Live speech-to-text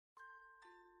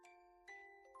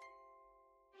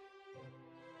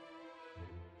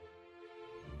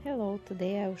Hello,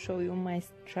 today I'll show you my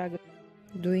struggle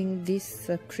doing this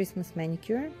Christmas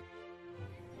manicure,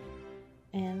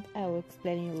 and I will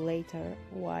explain you later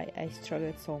why I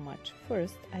struggled so much.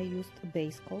 First, I used a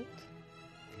base coat,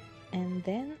 and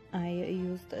then I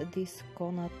used this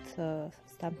Conad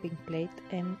stamping plate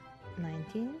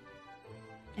M19,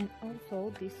 and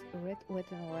also this red Wet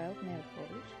n Wild nail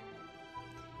polish.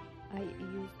 I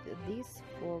used this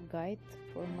for guide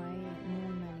for my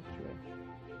moon manicure.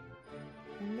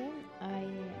 And then I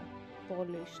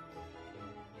polished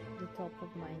the top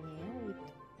of my nail with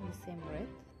the same red.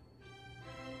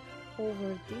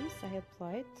 Over this I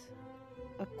applied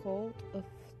a coat of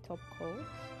top coat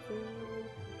to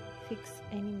fix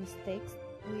any mistakes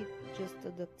with just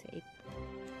the duct tape.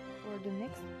 For the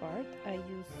next part I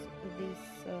use this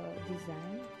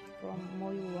design from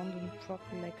MoYou London Pro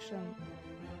Collection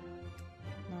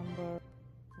number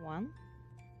 1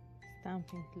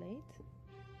 stamping plate.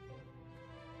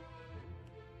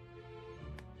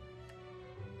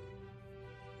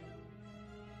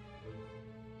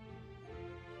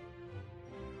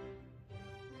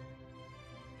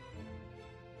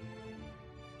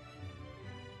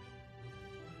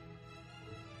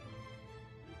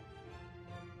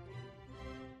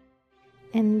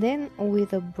 And then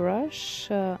with a brush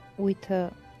with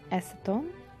acetone,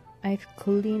 I've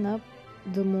cleaned up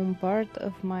the moon part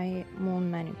of my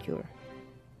moon manicure.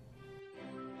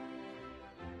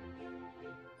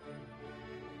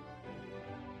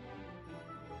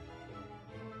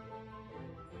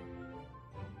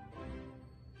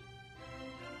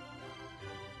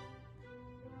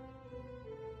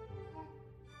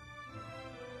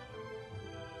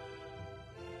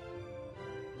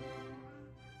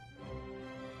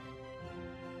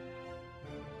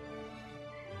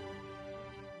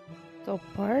 Top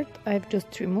part I've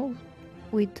just removed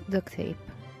with duct tape.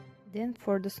 Then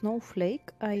for the snowflake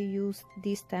I used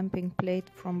this stamping plate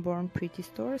from Born Pretty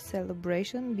Store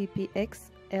Celebration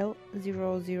BPX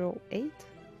L008.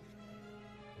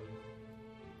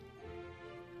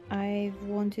 I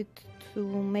wanted to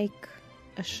make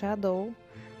a shadow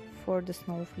for the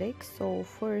snowflake, so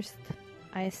first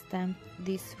I stamped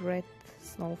this red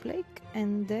snowflake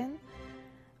and then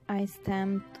I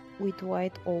stamped with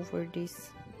white over this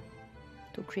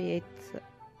to create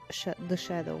the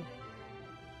shadow.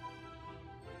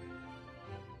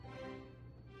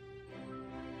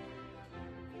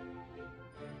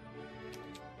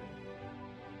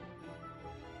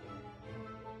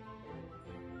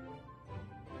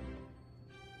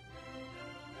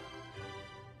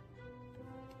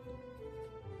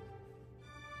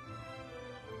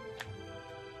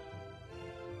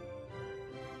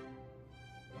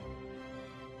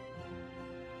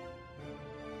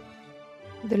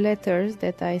 The letters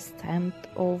that I stamped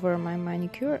over my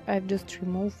manicure I've just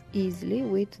removed easily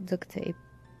with duct tape.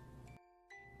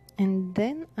 And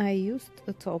then I used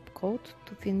a top coat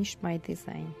to finish my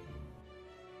design.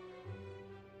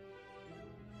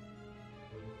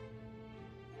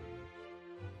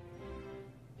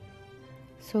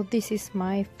 So this is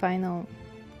my final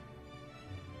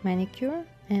manicure,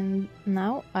 and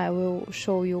now I will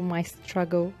show you my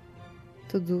struggle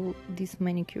to do this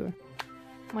manicure.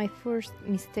 My first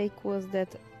mistake was that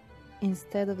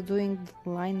instead of doing the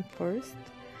line first,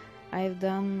 I've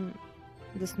done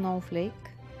the snowflake.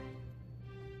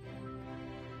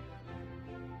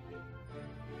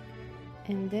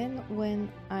 And then when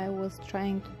I was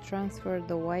trying to transfer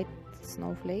the white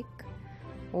snowflake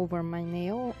over my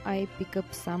nail, I pick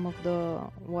up some of the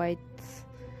white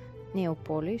nail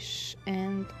polish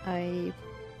and I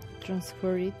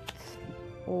transfer it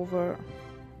over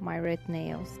my red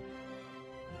nails.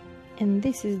 And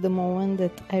this is the moment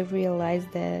that I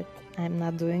realized that I'm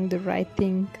not doing the right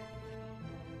thing.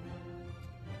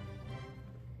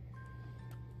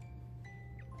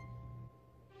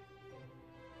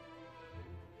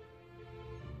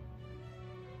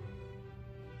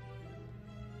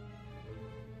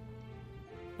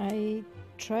 I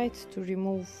tried to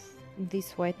remove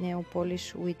this white nail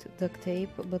polish with duct tape,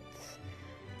 but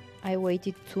I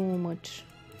waited too much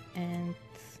and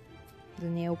the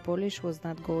nail polish was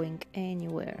not going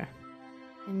anywhere.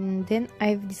 And then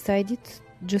I've decided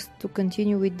just to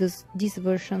continue with this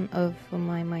version of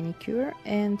my manicure,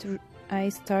 and I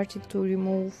started to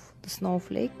remove the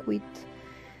snowflake with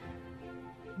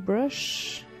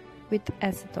brush with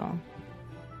acetone.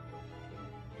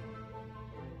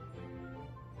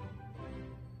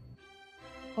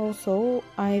 Also,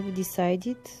 I've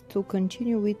decided to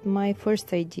continue with my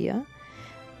first idea,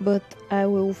 but I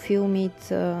will film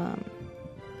it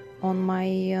on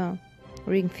my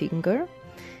ring finger.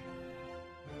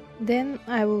 Then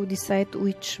I will decide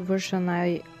which version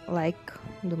I like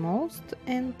the most,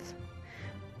 and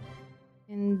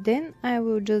then I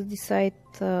will just decide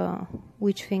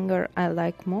which finger I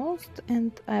like most,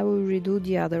 and I will redo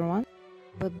the other one.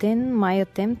 But then my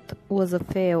attempt was a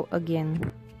fail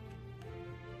again.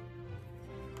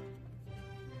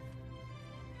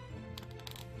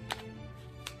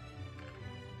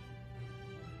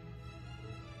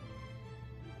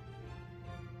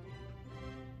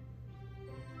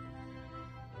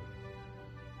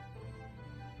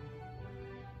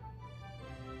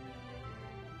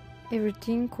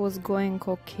 Everything was going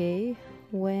okay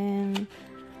when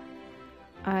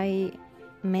I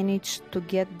managed to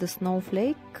get the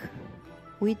snowflake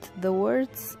with the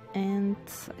words, and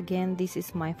again this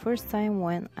is my first time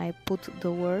when I put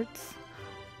the words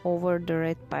over the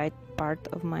red part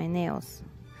of my nails,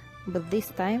 but this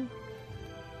time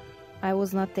I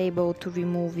was not able to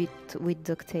remove it with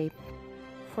duct tape.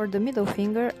 For the middle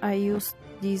finger I used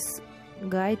these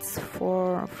guides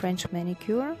for French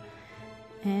manicure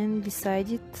and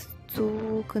decided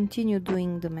to continue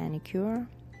doing the manicure.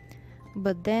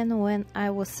 But then when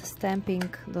I was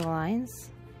stamping the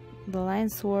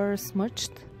lines were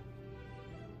smudged.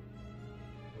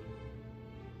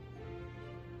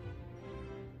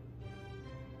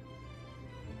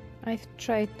 I've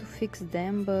tried to fix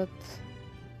them, but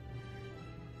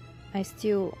I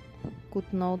still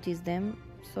could notice them,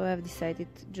 so I've decided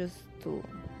just to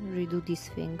redo this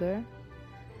finger.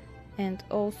 And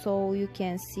also you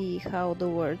can see how the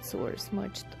words were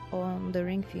smudged on the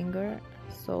ring finger,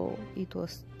 so it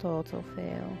was total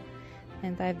fail,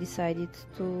 and I've decided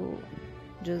to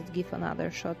just give another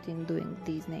shot in doing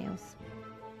these nails.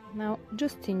 Now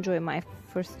just enjoy my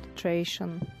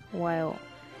frustration while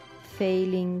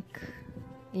failing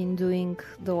in doing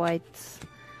the white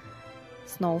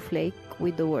snowflake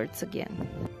with the words again.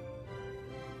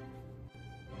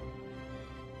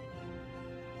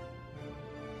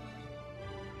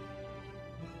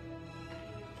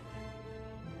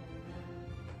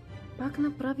 Пак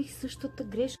направих същата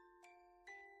грешка.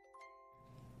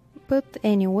 But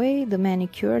anyway, the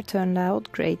manicure turned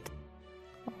out great.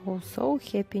 Also,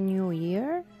 Happy New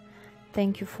Year!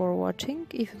 Thank you for watching.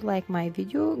 If you like my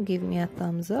video, give me a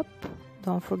thumbs up.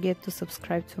 Don't forget to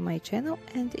subscribe to my channel,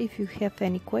 and if you have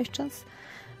any questions,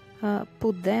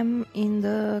 put them in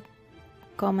the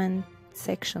comment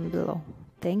section below.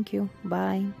 Thank you.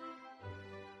 Bye.